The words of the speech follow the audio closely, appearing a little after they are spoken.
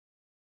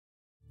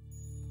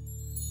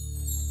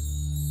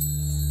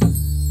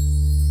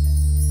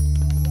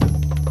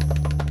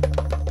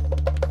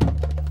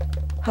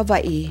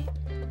Hawaii,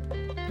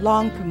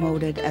 long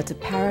promoted as a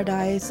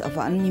paradise of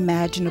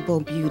unimaginable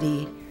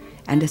beauty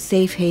and a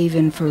safe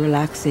haven for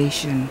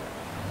relaxation,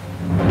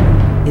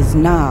 is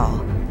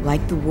now,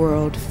 like the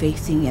world,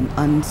 facing an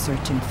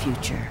uncertain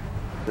future.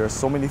 There are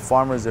so many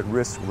farmers at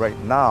risk right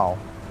now,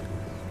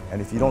 and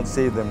if you don't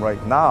save them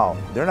right now,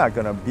 they're not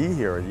going to be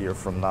here a year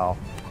from now.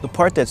 The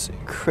part that's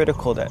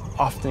critical that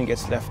often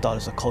gets left out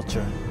is the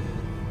culture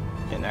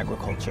in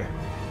agriculture.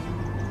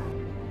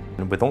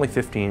 With only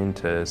 15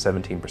 to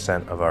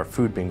 17% of our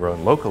food being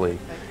grown locally,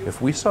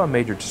 if we saw a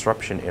major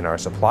disruption in our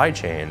supply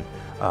chain,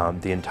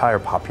 the entire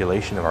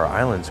population of our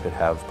islands could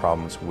have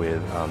problems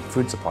with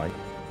food supply.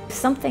 If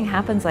something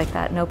happens like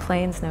that, no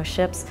planes, no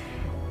ships,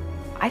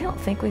 I don't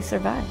think we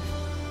survive.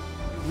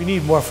 We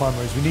need more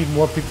farmers, we need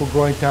more people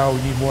growing taro,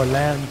 we need more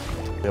land.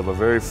 We have a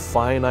very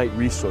finite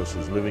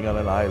resources living on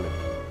an island.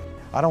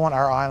 I don't want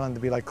our island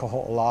to be like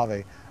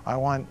Kaho'olawe. I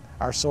want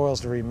our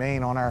soils to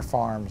remain on our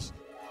farms.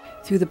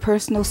 Through the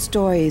personal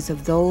stories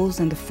of those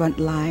on the front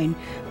line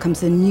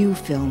comes a new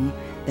film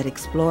that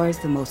explores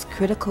the most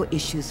critical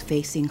issues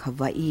facing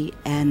Hawaii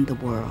and the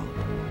world.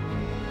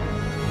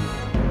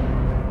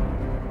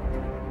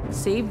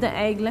 Save the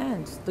ag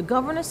lands. The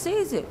governor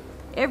says it.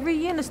 Every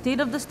year in the state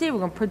of the state, we're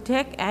going to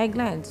protect ag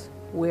lands.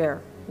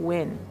 Where?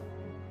 When?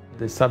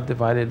 They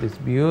subdivided this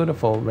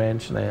beautiful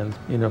ranch land,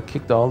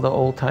 kicked all the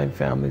old-time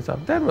families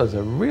off. That was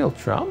a real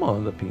trauma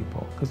on the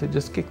people because they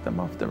just kicked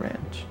them off the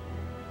ranch.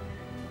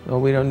 Oh,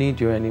 we don't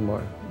need you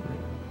anymore.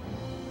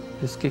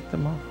 Just kick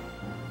them off.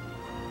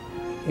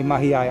 I'm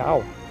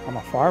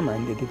a farmer,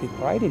 and they take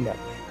pride in that.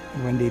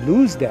 And when they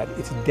lose that,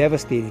 it's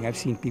devastating. I've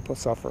seen people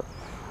suffer.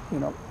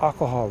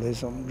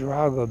 Alcoholism,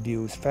 drug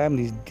abuse,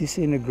 families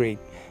disintegrate.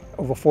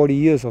 Over 40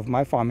 years of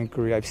my farming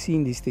career, I've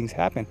seen these things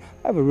happen.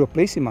 I have a real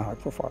place in my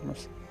heart for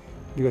farmers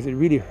because it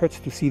really hurts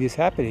to see this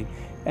happening,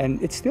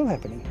 and it's still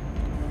happening.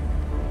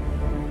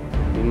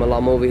 In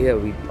Malam over here,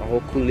 our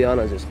whole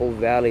Kuleana, this whole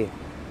valley,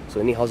 so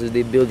any houses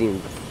they're building,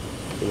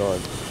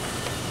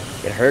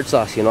 it hurts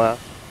us,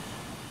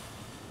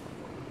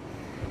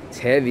 It's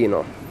heavy,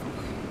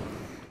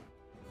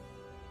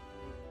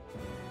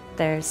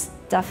 There's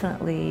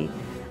definitely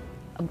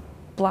a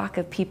block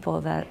of people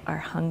that are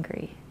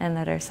hungry and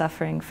that are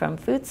suffering from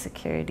food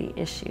security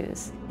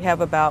issues. We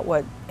have about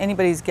what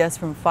anybody's guess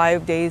from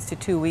 5 days to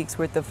 2 weeks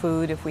worth of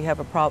food if we have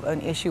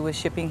an issue with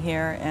shipping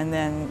here, and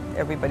then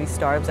everybody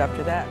starves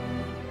after that.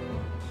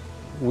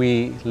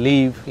 We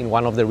live in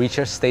one of the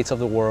richest states of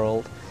the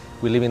world.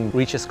 We live in the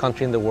richest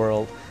country in the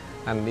world,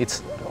 and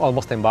it's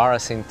almost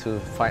embarrassing to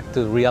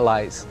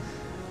realize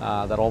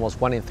that almost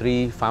 1 in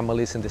 3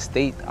 families in the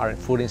state are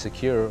food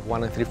insecure.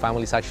 1 in 3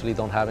 families actually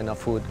don't have enough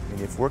food.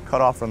 If we're cut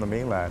off from the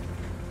mainland,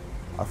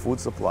 our food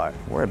supply,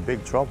 we're in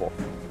big trouble.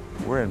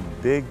 We're in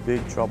big,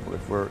 big trouble.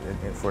 If we're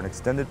for an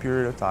extended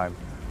period of time,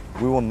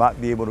 we will not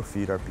be able to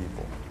feed our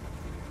people.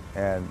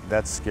 And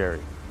that's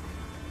scary.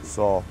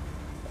 So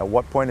at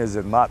what point is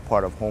it not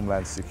part of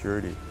Homeland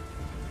Security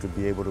to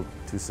be able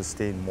to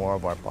sustain more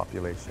of our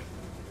population?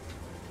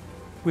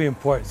 We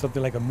import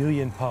something like 1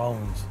 million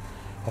pounds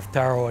of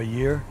taro a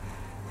year,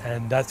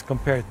 and that's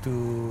compared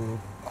to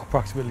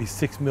approximately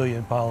 6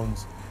 million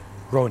pounds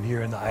grown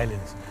here in the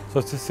islands. So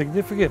it's a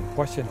significant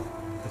portion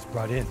that's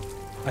brought in.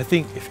 I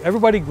think if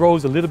everybody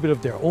grows a little bit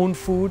of their own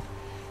food,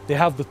 they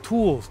have the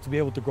tools to be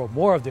able to grow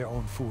more of their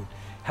own food.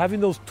 Having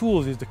those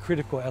tools is the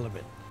critical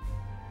element.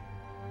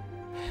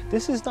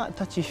 This is not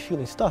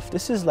touchy-feely stuff.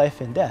 This is life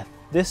and death.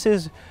 This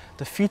is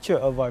the future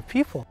of our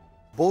people.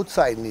 Both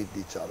sides need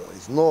each other.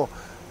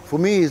 For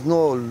me, it's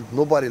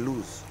nobody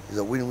lose. It's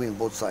a win-win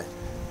both sides.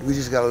 We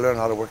just got to learn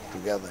how to work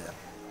together.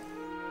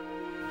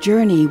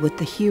 Journey with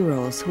the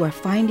heroes who are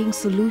finding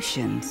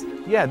solutions.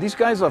 Yeah, these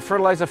guys are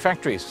fertilizer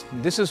factories.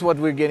 This is what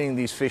we're getting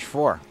these fish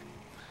for,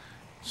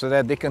 so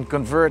that they can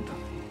convert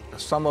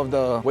some of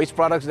the waste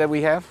products that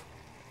we have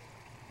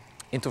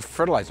into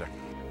fertilizer.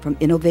 From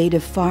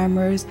innovative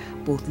farmers,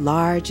 both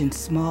large and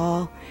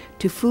small,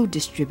 to food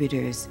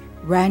distributors,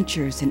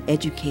 ranchers, and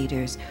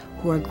educators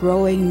who are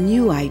growing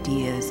new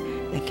ideas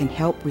that can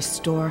help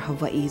restore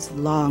Hawaii's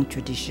long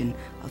tradition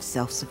of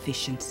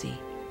self-sufficiency.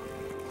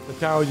 The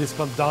taro just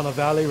comes down a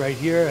valley right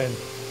here, and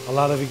a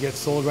lot of it gets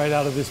sold right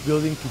out of this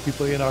building to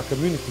people in our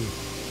community.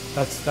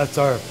 That's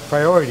our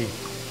priority,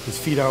 is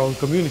feed our own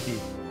community.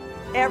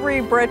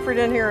 Every breadfruit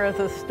in here is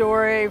a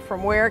story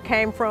from where it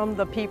came from,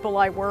 the people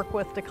I work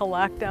with to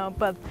collect them.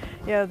 But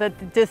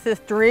just this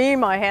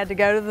dream I had to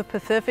go to the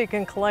Pacific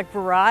and collect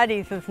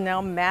varieties is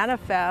now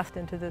manifest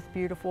into this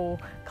beautiful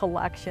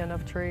collection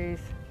of trees.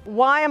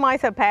 Why am I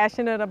so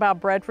passionate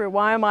about breadfruit?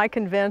 Why am I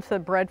convinced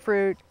that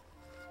breadfruit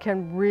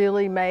can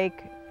really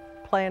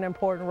play an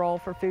important role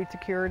for food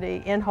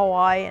security in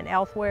Hawaii and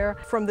elsewhere?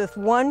 From this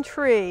one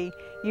tree,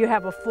 you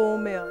have a full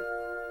meal.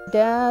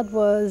 Dad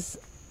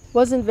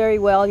wasn't very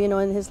well,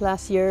 in his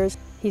last years.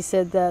 He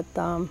said that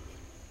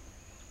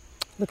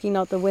looking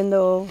out the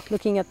window,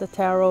 looking at the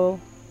taro,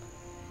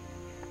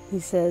 he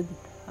said,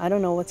 I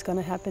don't know what's going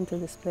to happen to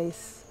this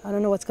place. I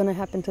don't know what's going to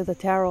happen to the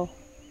taro.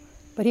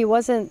 But he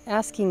wasn't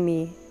asking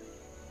me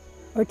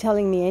or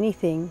telling me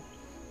anything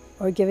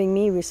or giving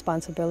me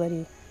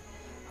responsibility.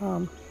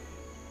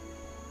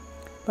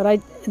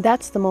 But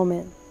that's the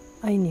moment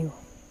I knew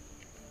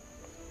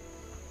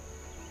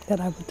that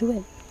I would do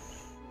it.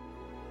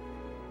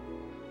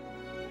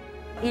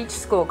 Each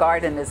school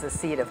garden is a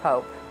seed of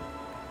hope.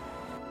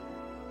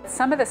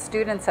 Some of the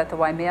students at the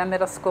Waimea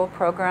Middle School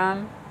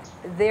program,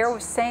 they're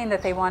saying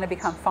that they want to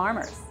become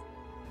farmers.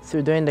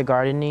 Through doing the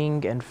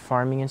gardening and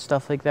farming and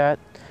stuff like that,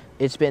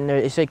 it's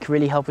like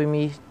really helping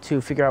me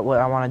to figure out what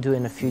I want to do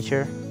in the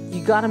future.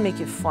 You gotta make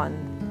it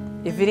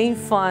fun. If it ain't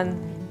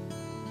fun,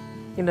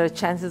 you know, the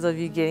chances of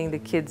you getting the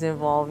kids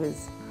involved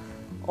is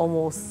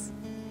almost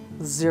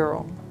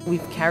zero.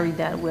 We've carried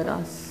that with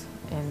us,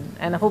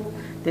 and I hope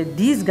that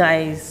these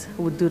guys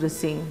would do the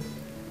same,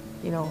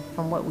 you know,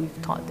 from what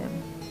we've taught them.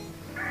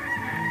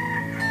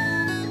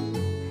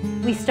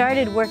 We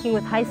started working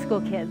with high school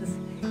kids,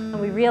 and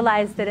we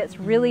realized that it's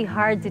really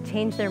hard to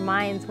change their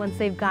minds once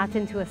they've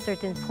gotten to a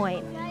certain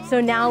point. So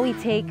now we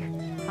take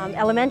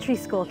elementary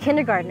school,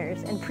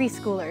 kindergartners, and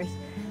preschoolers,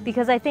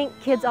 because I think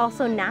kids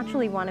also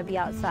naturally want to be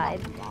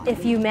outside.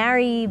 If you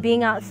marry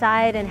being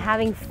outside and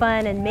having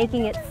fun and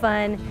making it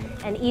fun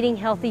and eating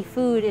healthy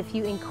food, if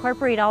you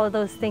incorporate all of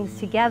those things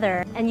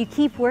together and you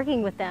keep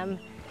working with them,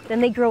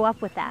 then they grow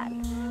up with that.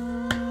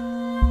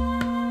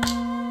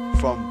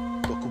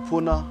 From the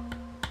kupuna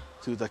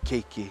to the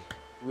keiki,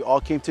 we all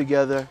came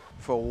together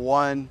for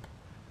one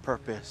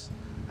purpose,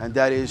 and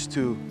that is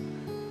to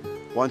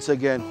once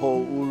again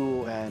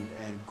ho'ulu and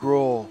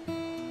grow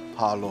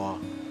Haloa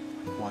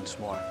once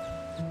more.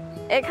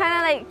 It kind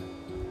of like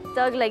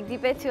dug like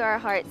deep into our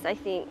hearts, I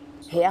think.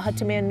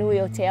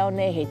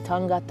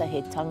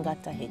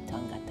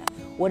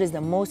 What is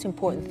the most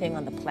important thing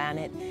on the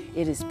planet?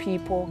 It is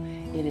people,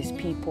 it is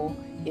people,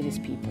 it is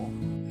people.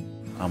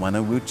 I'm on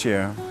a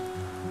wheelchair.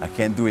 I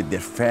can't do it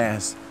that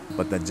fast,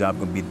 but the job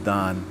can be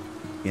done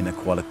in a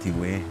quality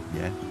way,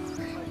 yeah.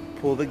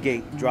 Pull the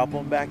gate, drop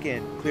them back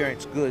in,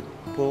 clearance good,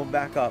 pull them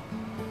back up,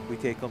 we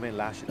take them and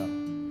lash it up.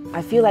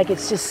 I feel like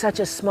it's just such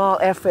a small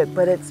effort,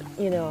 but it's,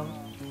 you know,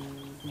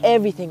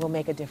 everything will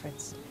make a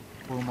difference.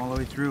 Pull them all the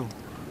way through,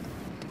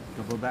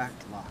 double back,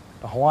 lock.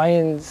 The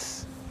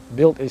Hawaiians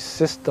built a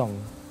system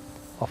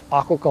of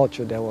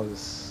aquaculture that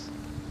was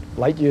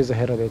light years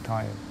ahead of their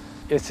time.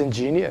 It's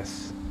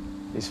ingenious.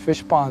 These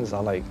fish ponds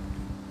are like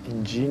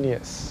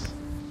ingenious.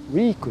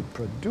 We could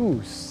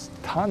produce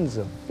tons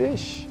of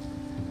fish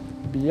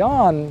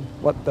beyond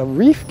what the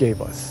reef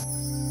gave us.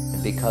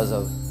 Because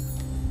of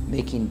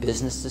making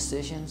business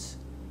decisions,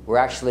 we're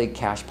actually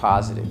cash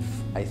positive,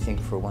 I think,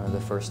 for one of the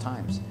first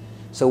times.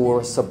 So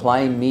we're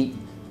supplying meat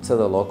to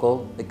the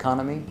local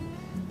economy.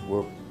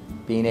 We're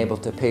being able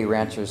to pay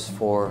ranchers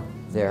for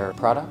their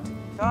product.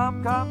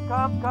 Come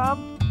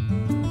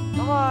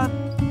on.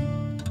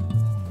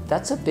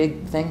 That's a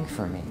big thing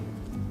for me,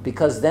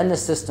 because then the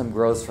system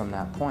grows from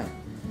that point.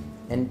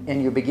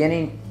 And you're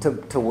beginning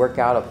to work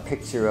out a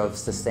picture of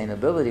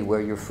sustainability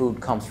where your food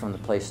comes from the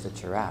place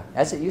that you're at,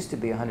 as it used to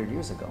be 100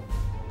 years ago.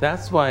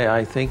 That's why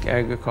I think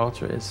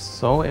agriculture is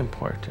so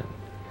important,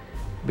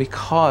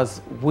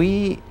 because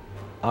we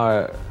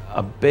are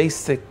a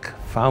basic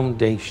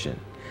foundation.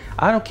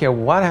 I don't care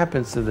what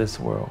happens to this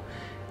world.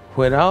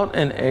 Without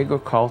an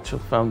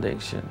agricultural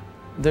foundation,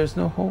 there's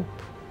no hope.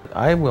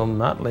 I will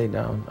not lay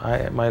down.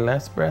 My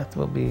last breath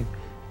will be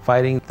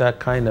fighting that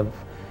kind of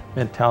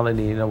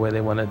mentality, you know, where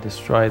they want to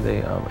destroy the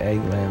ag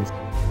lands.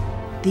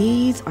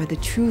 These are the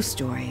true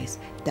stories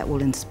that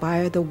will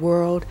inspire the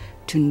world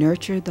to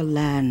nurture the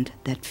land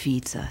that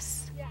feeds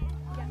us.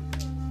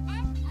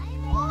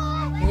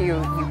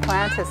 You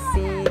plant a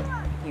seed,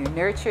 you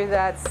nurture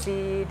that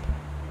seed,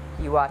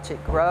 you watch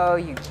it grow,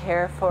 you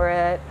care for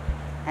it,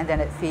 and then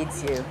it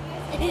feeds you.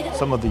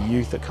 Some of the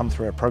youth that come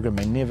through our program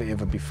may never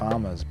ever be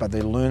farmers, but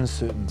they learn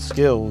certain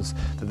skills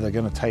that they're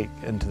going to take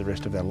into the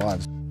rest of their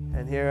lives.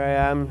 And here I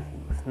am,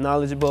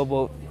 knowledgeable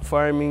about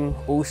farming,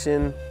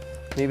 ocean,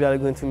 maybe I'll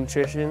go into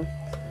nutrition,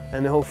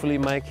 and then hopefully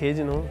my kids,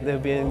 you know, they'll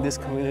be in this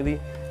community.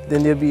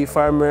 Then they'll be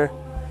farmer,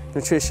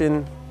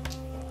 nutrition,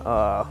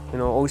 you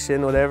know,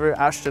 ocean, whatever,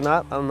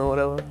 astronaut, I don't know,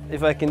 whatever.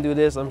 If I can do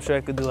this, I'm sure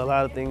I could do a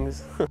lot of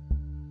things.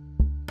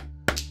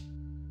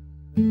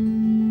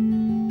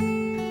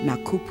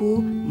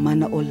 Nakupu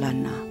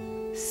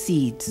Manaolana,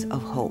 Seeds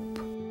of Hope.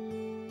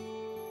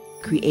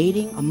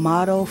 Creating a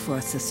model for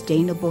a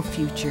sustainable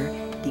future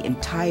the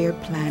entire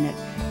planet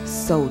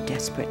so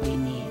desperately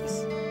needs.